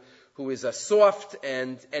someone who is soft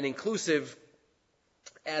and inclusive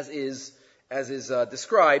as is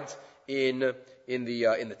described in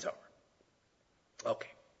the Torah. Okay.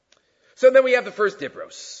 So then we have the first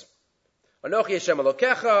Dibros. Anochi Hashem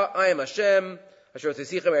Elokecha, I am Hashem, Asher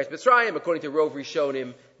Tzisichem Eretz Mitzrayim, according to Rov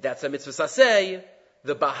Rishonim, that's a mitzvah saseh.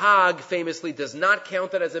 The Bahag famously does not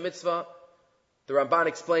count that as a mitzvah. The Ramban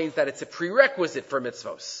explains that it's a prerequisite for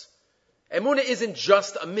mitzvos. Emunah isn't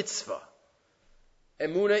just a mitzvah.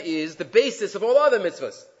 Emunah is the basis of all other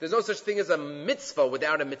mitzvahs. There's no such thing as a mitzvah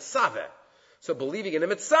without a mitzaveh. So believing in a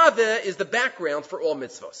mitzaveh is the background for all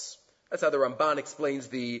mitzvos. That's how the Ramban explains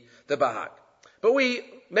the Bahag. But Rov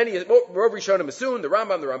Rishonim Asun, the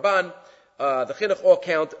Ramban, the Chinuch all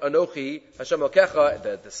count Anochi, Hashem Elokecha,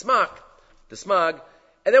 the Smag,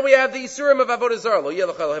 and then we have the Yisurim of Avodah Zarah, Lo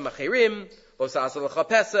Yelech Elohem Achirim, Lo Sa'asa Lecha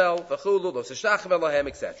Pesel, V'chulu, Lo Seshtachav Elohem,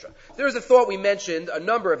 etc. There was a thought we mentioned a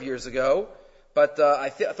number of years ago, but I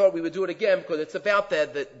thought we would do it again because it's about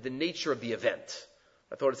the nature of the event.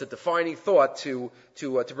 I thought it's a defining thought to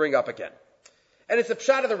bring up again. And it's a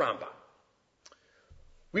pshat of the Rambam.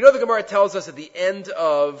 We know the Gemara tells us at the end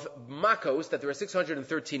of Makos that there are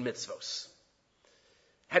 613 mitzvos.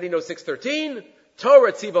 How do you know 613?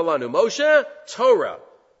 Torah tziva lanu Moshe, Torah,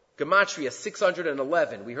 Gematria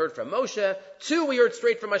 611. We heard from Moshe. 2 we heard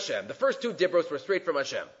straight from Hashem. The first 2 Dibros were straight from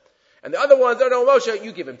Hashem. And the other ones, no, Moshe,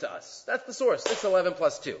 you give him to us. That's the source, 611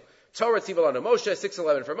 plus 2. Torah tziva lanu Moshe,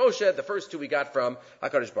 611 from Moshe. The first 2 we got from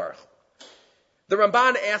HaKadosh Baruch. The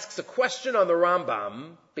Ramban asks a question on the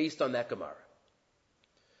Rambam based on that Gemara.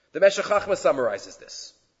 The Meshech Chochmah summarizes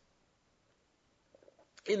this.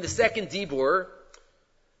 In the second Dibur,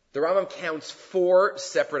 the Rambam counts 4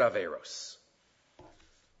 separate Averos.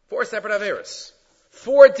 4 separate Averos.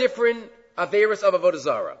 4 different Averos of Avodah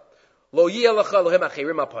Zarah. Lo yelecha Elohem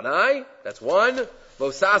achirim apanai, that's 1.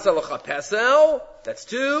 Lo sasa lecha pesel, that's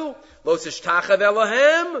 2. Lo sishtachav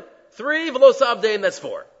Elohem, 3. V'lo sa'abdein, that's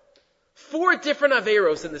 4. 4 different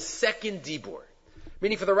Averos in the second Dibur.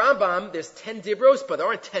 Meaning for the Rambam, there's 10 Dibros, but there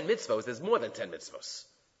aren't 10 mitzvos. There's more than 10 mitzvos.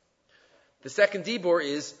 The second Dibur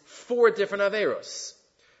is 4 different Averos.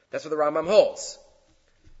 That's what the Rambam holds.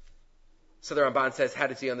 So the Ramban says, how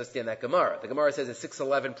does he understand that Gemara? The Gemara says it's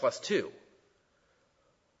 611 plus 2.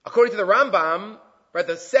 According to the Rambam, right,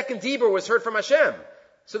 the second Dibur was heard from Hashem.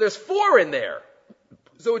 So there's 4 in there.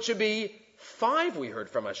 So it should be 5 we heard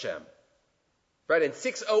from Hashem. Right, in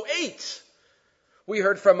 608, we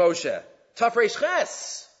heard from Moshe. Tafresh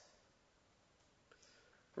Ches.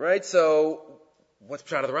 Right? So, what's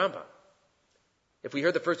Pshat of the Rambam? If we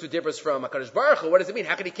heard the first two dibros from HaKadosh Baruch Hu, what does it mean?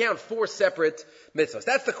 How can he count 4 separate mitzvahs?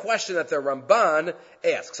 That's the question that the Ramban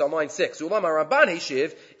asks on line 6. Ulam HaRamban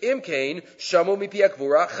Heshiv, Imkain, Shamu Mipi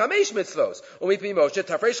Akvura, Chamesh mitzvos, Umipi Moshe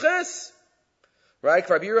Tafresh Ches. Right?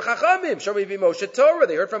 Kvar Biru Chachamim, Shamu Mipi Moshe Torah.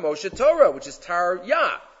 They heard from Moshe Torah, which is Tar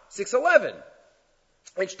Yah, 6:11.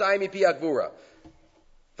 Einstein Mipi Akvura.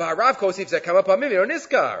 V'harav Kosif Zekama Pamim, or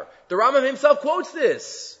Niskar. The Rambam himself quotes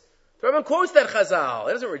this. The Rambam quotes that Chazal.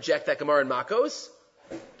 He doesn't reject that Gemara in Makos.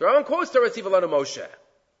 The Rambam quotes Torah Tzivalanu Moshe.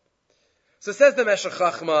 So says the Meshech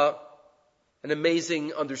Chachma, an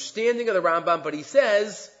amazing understanding of the Rambam, but he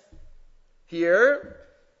says here,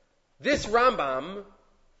 this Rambam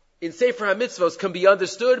in Sefer HaMitzvos can be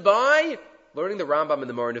understood by learning the Rambam in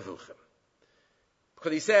the Moreh Nevuchim.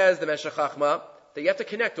 Because he says, the Meshech Chachma, that you have to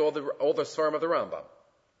connect all the Svarim of the Rambam.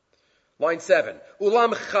 Line 7.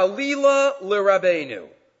 Ulam Chalila L'Rabbeinu.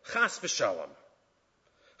 Chas v'shalom.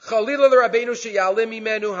 Chalila l'Rabbeinu sheyalim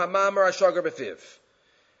imenu hamamar ashagar b'fiv.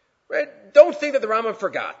 Right? Don't think that the Rambam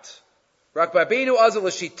forgot. Rak b'Rabbeinu azal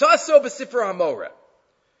l'shitaso b'sifra hamoreh.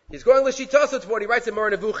 He's going l'shitaso to what he writes in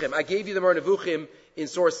Moreh Nevuchim. I gave you the Moreh Nevuchim in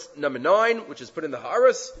source number 9, which is put in the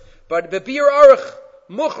Haaretz. But b'bir aruch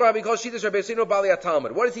muchra because shitas Rabbeinu bali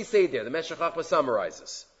atalmud. What does he say there? The Meshech Chachma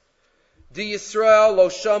summarizes. Di Yisrael lo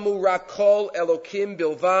shamu rakol elokim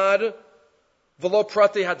bilvad. V'lo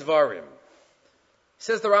prate hadvarim.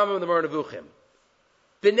 Says the Rambam in the Moreh Nevuchim.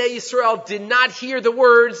 Bnei Yisrael did not hear the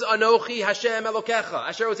words Anochi Hashem Elokecha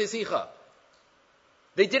Asher Otzicha.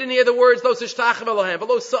 They didn't hear the words Lo Sishtachem Elohem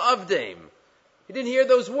V'lo Sa'avdeim. He didn't hear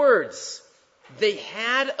those words. They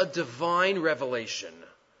had a divine revelation.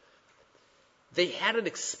 They had an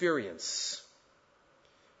experience.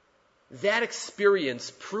 That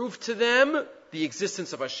experience proved to them the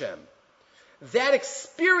existence of Hashem. That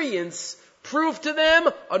experience proved to them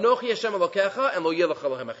Anochi Hashem Elokecha and Lo Yelech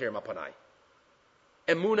Elohem Achirim Apanai.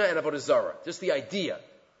 Emunah and Avodah Zarah. Just the idea.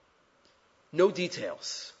 No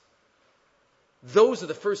details. Those are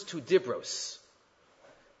the first 2 dibros.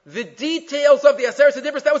 The details of the Aseret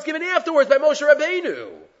Dibros, that was given afterwards by Moshe Rabbeinu.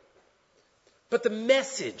 But the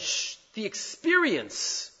message, the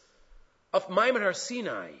experience of Maimon Har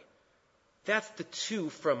Sinai, that's the 2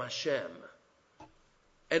 from Hashem.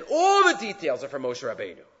 And all the details are from Moshe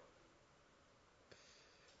Rabbeinu.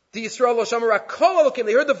 The Yisrael lo shamu rak kol elokim,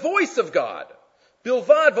 they heard the voice of God.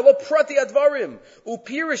 Bilvad v'lo prati advarim.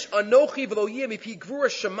 Upirish anochi v'lo yeh mipi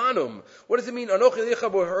gvuras shamanum. What does it mean? Anochi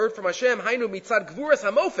licha we heard from Hashem. Hainu mitzad gvuras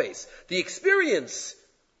hamofes. The experience.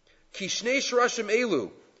 Kishnei shorashim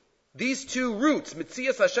elu. These 2 roots.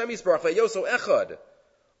 Mitzias Hashem yisbarach ve'yoso echad.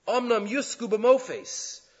 Omnam yusku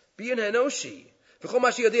b'mofes. Bi'in hanoshi. V'chol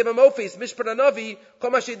mashi yodeh b'mofes. Mishpat hanavi.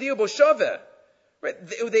 Chol mashi yodeh bo shaveh. Right?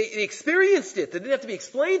 They experienced it. It didn't have to be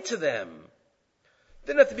explained to them.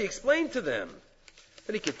 Then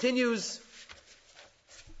he continues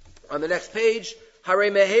on the next page.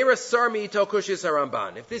 Hare mehera sarmi ito kushis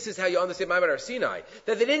haramban. If this is how you understand Maimon Har Sinai,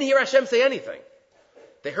 that they didn't hear Hashem say anything.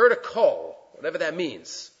 They heard a call, whatever that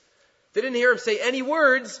means. They didn't hear him say any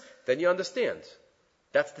words, then you understand.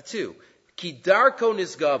 That's the 2. Ki darko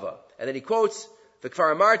nisgava. And then he quotes,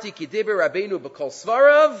 V'kvar amarti ki diber Rabbeinu b'kol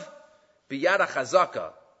svarav, b'yad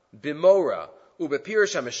hachazaka, b'mora,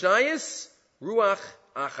 u'b'pirish ha'mishnayis, ruach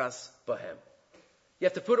achas bahem. You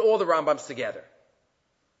have to put all the Rambams together.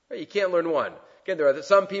 You can't learn one. Again, there are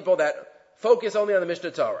some people that focus only on the Mishnah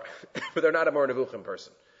Torah, but they're not a Moreh Nevuchim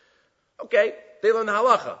person. Okay, they learn the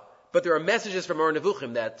halacha, but there are messages from Moreh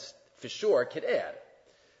Nevuchim that, for sure, can add.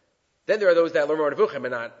 Then there are those that learn Moreh Nevuchim and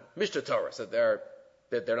not Mishnah Torah, so they're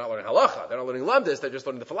not learning halacha, they're not learning lamdis, they're just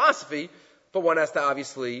learning the philosophy, but one has to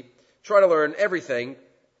obviously try to learn everything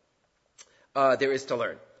there is to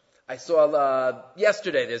learn. I saw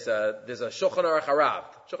yesterday there's a Shulchan Aruch Harav.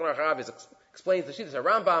 Shulchan Aruch Harav explains the Shittas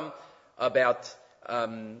Rambam about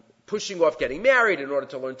pushing off getting married in order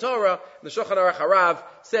to learn Torah. And the Shulchan Aruch Harav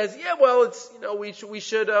says, yeah, well, it's we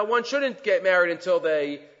should one shouldn't get married until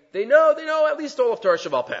they know at least all of Torah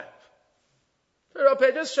Sheval Peh.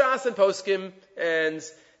 Just Shas and Poskim and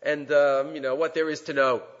what there is to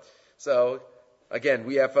know. So again,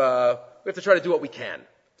 we have to try to do what we can.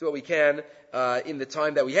 In the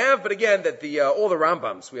time that we have, but again, that all the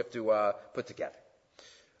Rambams we have to put together.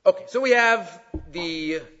 Okay, so we have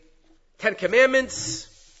the 10 Commandments,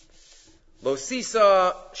 Lo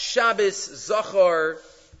Sisa, Shabbos, Zachor,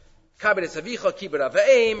 Kabed es Avicha, Kibud Av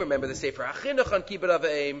V'Eim, remember the Sefer HaChinuch on Kibud Av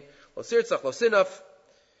V'Eim, Lo Sirtzach, Lo Sinaf,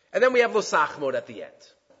 and then we have Lo Sachmod at the end.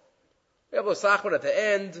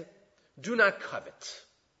 Do not covet.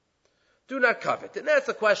 And that's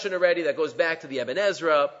a question already that goes back to the Eben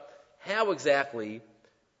Ezra. How exactly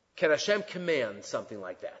Can Hashem command something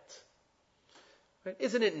like that? Right?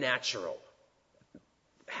 Isn't it natural?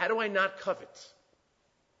 How do I not covet?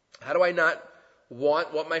 How do I not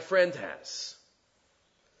want what my friend has?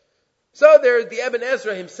 So there, the Ibn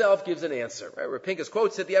Ezra himself gives an answer. Right? Rav Pinkus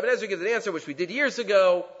quotes it. The Ibn Ezra gives an answer, which we did years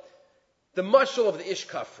ago. The mashal of the Ish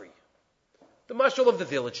Kafri. The mashal of the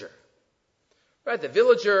villager. Right? The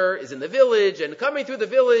villager is in the village, and coming through the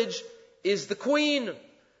village is the queen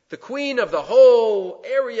of the whole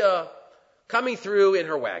area, coming through in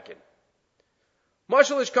her wagon.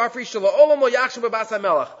 Mashal Ish Kafri shala'olam lo yachshav b'bas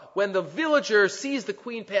hamelach. When the villager sees the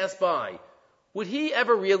queen pass by, would he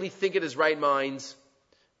ever really think in his right mind,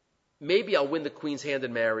 maybe I'll win the queen's hand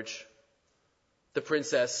in marriage, the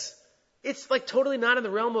princess? It's like totally not in the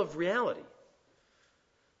realm of reality.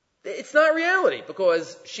 It's not reality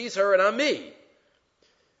because she's her and I'm me.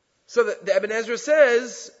 So the Ibn Ezra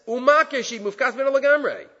says, "Umakeshi mufkas min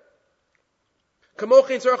lagamre."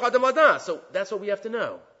 So that's what we have to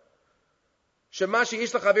know. Shemashi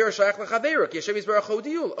ish lachaver shayach lachaver ki Hashem yisbarach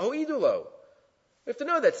ho'idu lo. We have to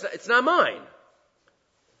know that it's not mine.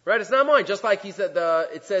 Right? It's not mine. Just like he said,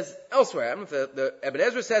 it says elsewhere. I don't know if the Ibn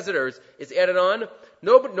Ezra says it or it's added on.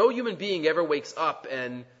 No human being ever wakes up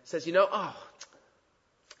and says,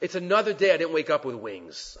 it's another day I didn't wake up with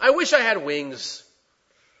wings. I wish I had wings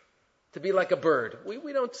to be like a bird.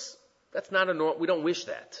 We don't. That's not we don't wish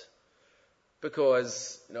that.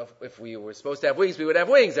 Because, if we were supposed to have wings, we would have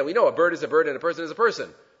wings. And we know a bird is a bird and a person is a person.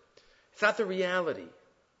 It's not the reality.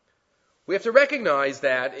 We have to recognize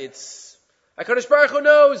that it's, HaKadosh Baruch Hu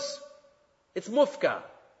knows. It's mufka.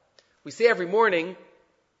 We say every morning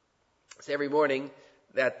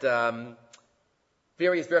that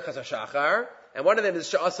various Berachas HaShachar, and one of them is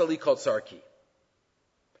Sha'asali called Sarki.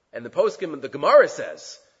 And the poskim, the Gemara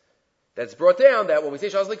says, that it's brought down that when we say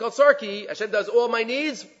Sha'asali called Sarki, Hashem does all my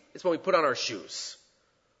needs. It's when we put on our shoes.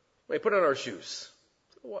 When we put on our shoes.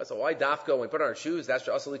 So why dafka when we put on our shoes? That's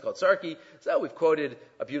Sha'asali called Sarki. So we've quoted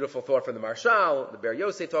a beautiful thought from the Marshal. The Ber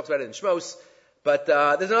Yosef talks about it in Shmos. But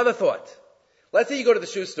there's another thought. Let's say you go to the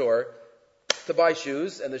shoe store to buy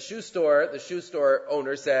shoes, and the shoe store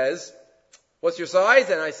owner says, "What's your size?"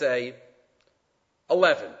 And I say,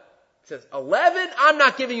 11. He says, 11? I'm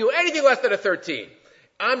not giving you anything less than a 13.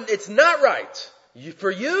 It's not right.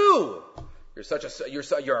 For you.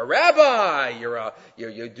 You're a rabbi.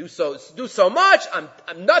 You do so much. I'm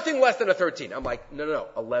nothing less than a 13. I'm like, no.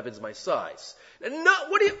 11's my size. And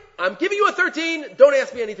I'm giving you a 13. Don't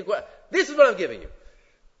ask me anything. This is what I'm giving you.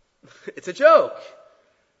 It's a joke.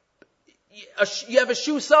 You have a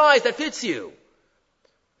shoe size that fits you.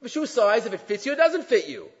 A shoe size, if it fits you, it doesn't fit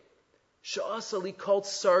you. Sha'asali called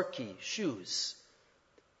Sarki, shoes.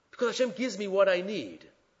 Because Hashem gives me what I need.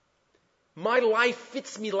 My life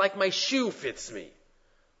fits me like my shoe fits me.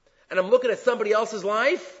 And I'm looking at somebody else's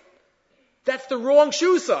life. That's the wrong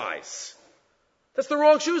shoe size. That's the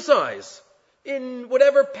wrong shoe size. In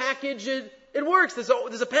whatever package it works.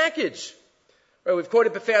 There's a package. Right, we've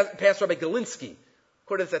quoted Pastor Rabbi Galinsky.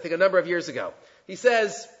 Quoted this, I think, a number of years ago. He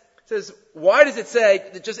says, why does it say,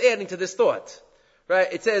 just adding to this thought, right?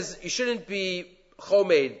 It says you shouldn't be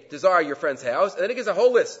chomed, desire your friend's house. And then it gives a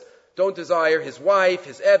whole list. Don't desire his wife,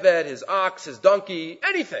 his eved, his ox, his donkey,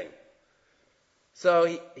 anything.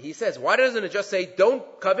 So he says, why doesn't it just say, don't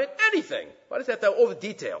covet anything? Why does it have to have all the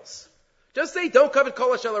details? Just say, don't covet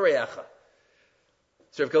kol hashel re'echa.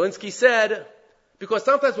 So Rav Galinsky said, because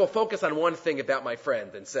sometimes we'll focus on one thing about my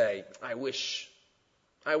friend and say, I wish.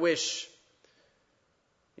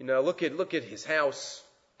 Look at his house.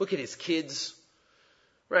 Look at his kids.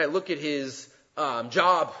 Right, look at his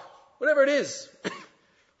job. Whatever it is.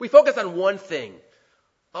 We focus on one thing.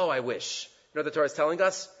 Oh, I wish. You know what the Torah is telling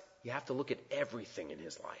us? You have to look at everything in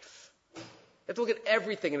his life. You have to look at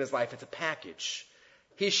everything in his life. It's a package.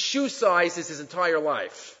 His shoe size is his entire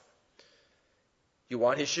life. You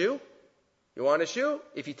want his shoe? You want his shoe?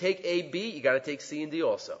 If you take A, B, you got to take C and D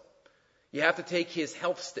also. You have to take his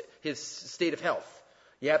his state of health.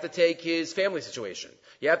 You have to take his family situation.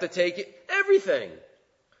 You have to take everything.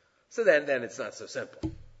 So then it's not so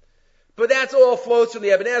simple. But that's all flows from the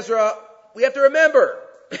Ibn Ezra. We have to remember.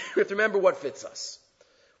 We have to remember what fits us.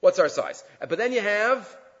 What's our size? But then you have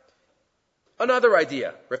another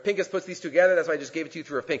idea. Rav Pinkus puts these together. That's why I just gave it to you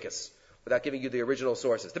through Rav Pinkus, without giving you the original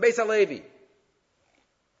sources. The Beis HaLevi.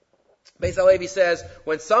 Beis HaLevi says,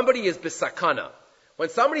 when somebody is bisakana, when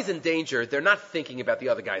somebody's in danger, they're not thinking about the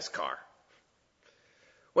other guy's car.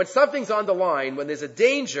 When something's on the line, when there's a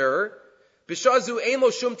danger, bishazu ein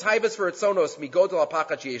lo shum taibas for etzonos migodol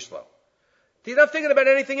apachat yeshlo. He's not thinking about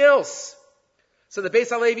anything else. So the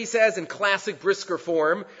Beis HaLevi says in classic Brisker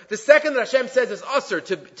form, the second that Hashem says is usher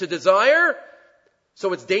to desire,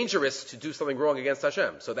 So it's dangerous to do something wrong against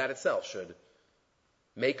Hashem. So that itself should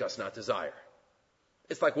make us not desire.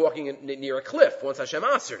 It's like walking near a cliff once Hashem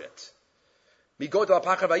answered it. There's an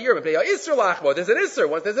Isser.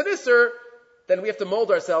 Once there's an Isser, then we have to mold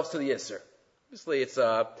ourselves to the Isser. Obviously, it's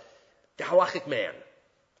the halachic man,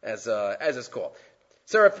 as it's called.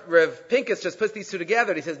 So Rav Pincus just puts these two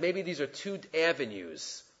together, and he says maybe these are two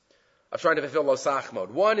avenues of trying to fulfill Lo Sachmod.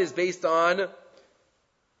 One is based on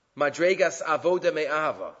Madregas Avoda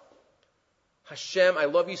Me'ava. Hashem, I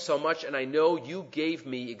love you so much, and I know you gave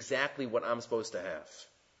me exactly what I'm supposed to have.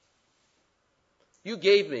 You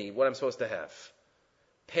gave me what I'm supposed to have.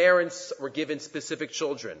 Parents were given specific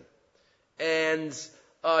children, and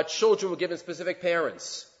children were given specific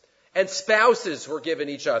parents, and spouses were given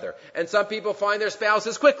each other. And some people find their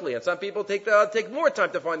spouses quickly, and some people take more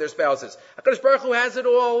time to find their spouses. HaKadosh Baruch Hu has it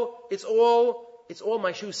all. It's all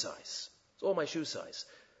my shoe size. It's all my shoe size.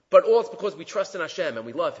 But all it's because we trust in Hashem and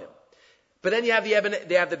we love Him. But then you have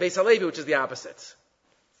the Beis Halevi, which is the opposite. It's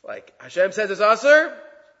like Hashem says it's Aser,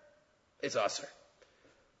 it's Aser.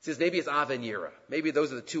 It says maybe it's Av and Yira. Maybe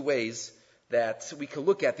those are the two ways that we can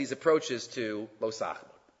look at these approaches to Lo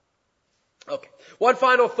Sachmod. Okay. One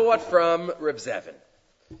final thought from Reb Zevin.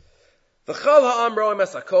 V'chal ha'am ro'em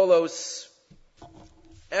es hakolos.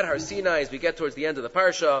 At Har Sinai, as we get towards the end of the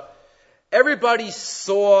parsha, everybody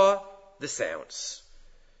saw the sounds.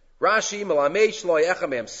 Rashi, Malamed, Shloi,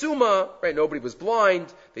 Echamem, Suma, right? Nobody was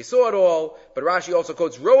blind. They saw it all. But Rashi also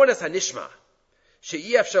quotes, Rowan es hanishma.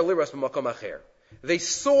 She'iyaf shal liras b'makom acher. They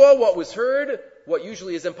saw what was heard, what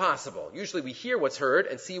usually is impossible. Usually we hear what's heard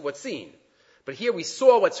and see what's seen. But here we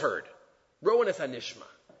saw what's heard. Rowan es hanishma.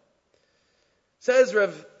 Says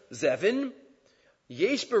Rav Zevin,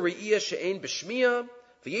 Yesh b're'iyah she'ein b'shmiya,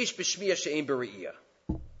 v'yesh b'shmiya she'ein b're'iyah.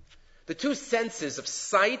 The two senses of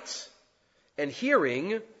sight and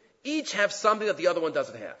hearing each have something that the other one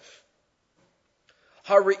doesn't have.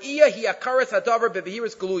 Ha're'iyah hi akaras hadavar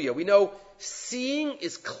be'behiras galuya. We know seeing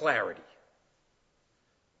is clarity.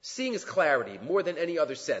 Seeing is clarity more than any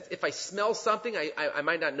other sense. If I smell something, I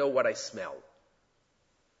might not know what I smell.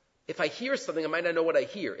 If I hear something, I might not know what I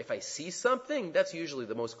hear. If I see something, that's usually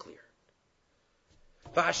the most clear.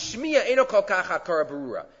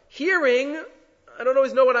 Hearing, I don't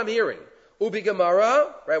always know what I'm hearing. Ubi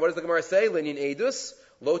Gemara, right? What does the Gemara say? Lenin Edus,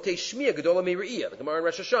 Lote Shmiya Gedola Mi'Re'iyah. The Gemara in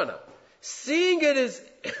Rosh Hashanah. Seeing it is,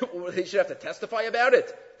 they should have to testify about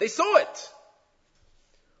it. They saw it.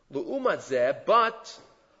 Lu'umat zeh, but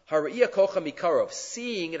Har'iyah kocha mikarov.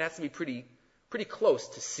 Seeing, it has to be pretty close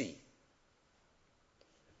to see.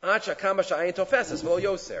 You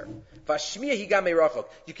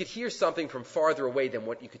could hear something from farther away than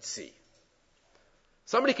what you could see.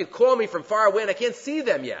 Somebody could call me from far away and I can't see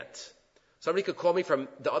them yet. Somebody could call me from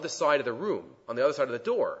the other side of the room, on the other side of the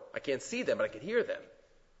door. I can't see them, but I can hear them.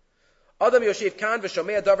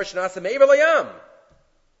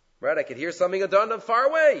 Right, I could hear something done far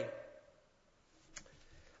away.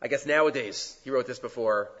 I guess nowadays, he wrote this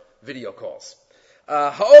before video calls.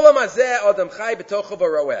 But it says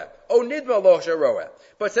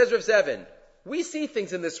Rav Zevin, we see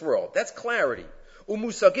things in this world. That's clarity.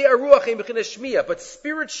 But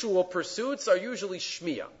spiritual pursuits are usually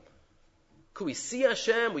shmiya. Could we see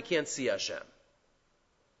Hashem? We can't see Hashem.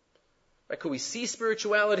 Right? Could we see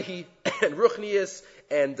spirituality and ruchnius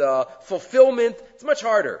and fulfillment? It's much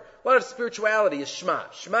harder. A lot of spirituality is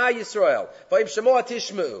Shema. Shema Yisrael. Vayim Shemoah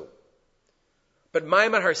Tishma'u. But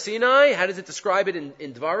Maimon Har Sinai, how does it describe it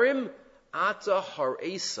in Dvarim? Ata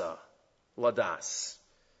Har'esa Ladas.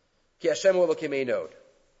 Ki Hashem Elokim Einod.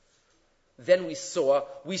 Then we saw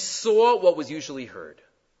what was usually heard.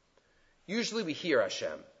 Usually we hear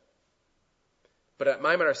Hashem. But at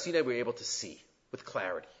Maimon Har Sinai we were able to see with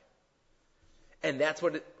clarity. And that's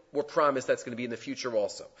what we're promised that's going to be in the future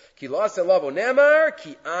also. Ki la'aselavo nemar,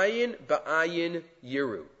 ki ayin ba'ayin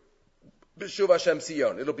yiru. B'shuv Hashem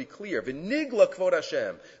Sion. It'll be clear. V'nigla kvod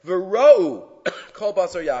Hashem. V'ra'u kol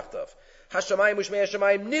basar yachtav. Hashemayim u'shmei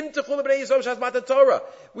Hashemayim nimtechu l'bnei Yisrael shas matan Torah.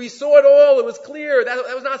 We saw it all. It was clear. That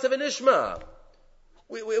was Nasav and Ishma.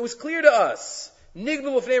 It was clear to us.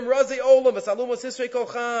 Niglu l'fneim razei olam v'salum v'sisrei kol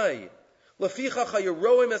chai. L'ficha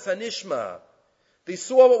chayeroim es hanishma. They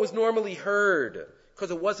saw what was normally heard.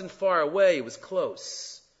 Because it wasn't far away. It was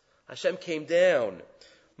close. Hashem came down.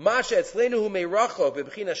 Masha etzleinu hu meirachok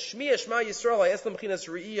b'b'china shmiya shma Yisrael ha'eslam b'chinas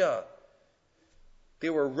re'iyah. They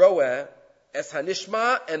were roeh es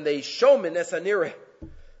hanishma and they shomin es hanireh,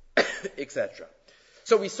 etc.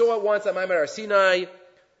 So we saw it once at Maimon Har Sinai,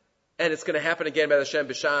 and it's going to happen again by Hashem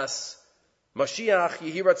b'shas Mashiach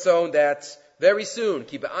Yehi Ratzon that very soon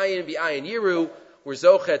ki b'ayin yiru we're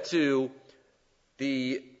zochet to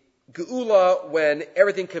the Geula when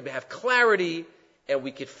everything could have clarity and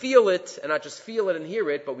we could feel it, and not just feel it and hear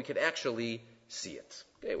it, but we could actually see it.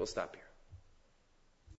 Okay, we'll stop here.